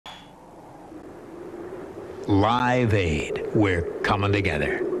Live Aid. We're coming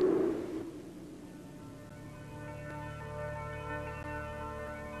together.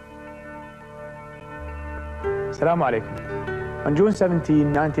 Assalamu alaikum. On June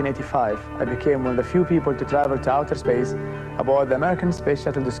 17, 1985, I became one of the few people to travel to outer space aboard the American Space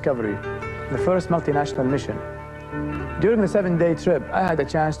Shuttle Discovery, the first multinational mission. During the 7-day trip, I had a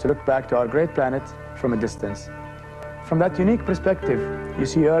chance to look back to our great planet from a distance. From that unique perspective, you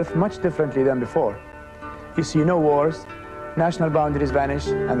see Earth much differently than before. You see no wars, national boundaries vanish,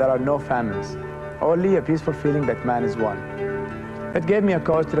 and there are no famines. Only a peaceful feeling that man is one. It gave me a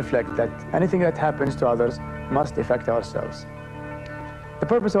cause to reflect that anything that happens to others must affect ourselves. The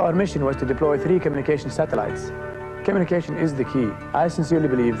purpose of our mission was to deploy 3 communication satellites. Communication is the key. I sincerely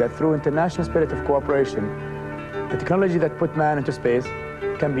believe that through international spirit of cooperation, the technology that put man into space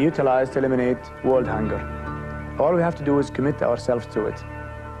can be utilized to eliminate world hunger. All we have to do is commit ourselves to it.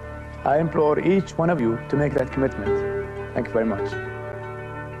 I implore each one of you to make that commitment. Thank you very much.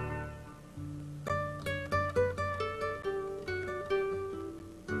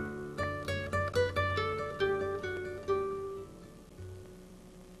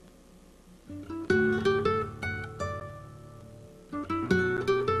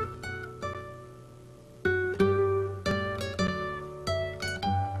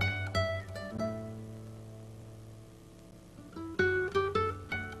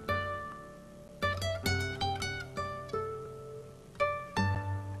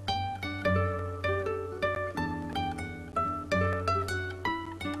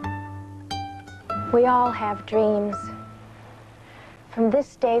 We all have dreams. From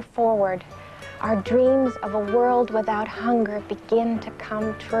this day forward, our dreams of a world without hunger begin to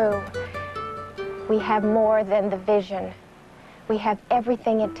come true. We have more than the vision. We have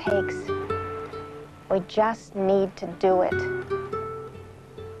everything it takes. We just need to do it.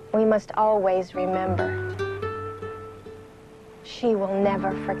 We must always remember, she will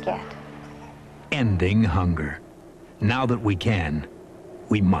never forget. Ending hunger. Now that we can,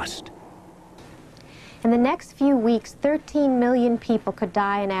 we must. In the next few weeks, 13 million people could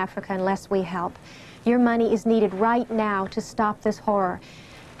die in Africa unless we help. Your money is needed right now to stop this horror.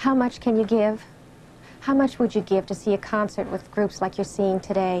 How much can you give? How much would you give to see a concert with groups like you're seeing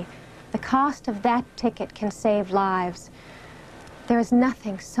today? The cost of that ticket can save lives. There is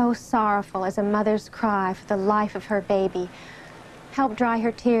nothing so sorrowful as a mother's cry for the life of her baby. Help dry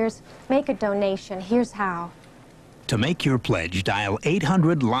her tears. Make a donation. Here's how. To make your pledge, dial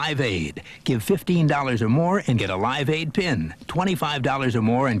 800 Live Aid. Give $15 or more and get a Live Aid pin. $25 or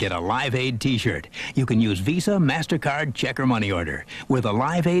more and get a Live Aid t-shirt. You can use Visa, MasterCard, check, or money order. We're the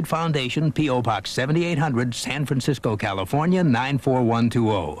Live Aid Foundation, P.O. Box 7800, San Francisco, California,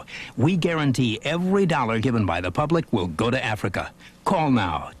 94120. We guarantee every dollar given by the public will go to Africa. Call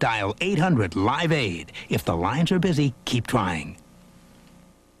now. Dial 800 Live Aid. If the lines are busy, keep trying.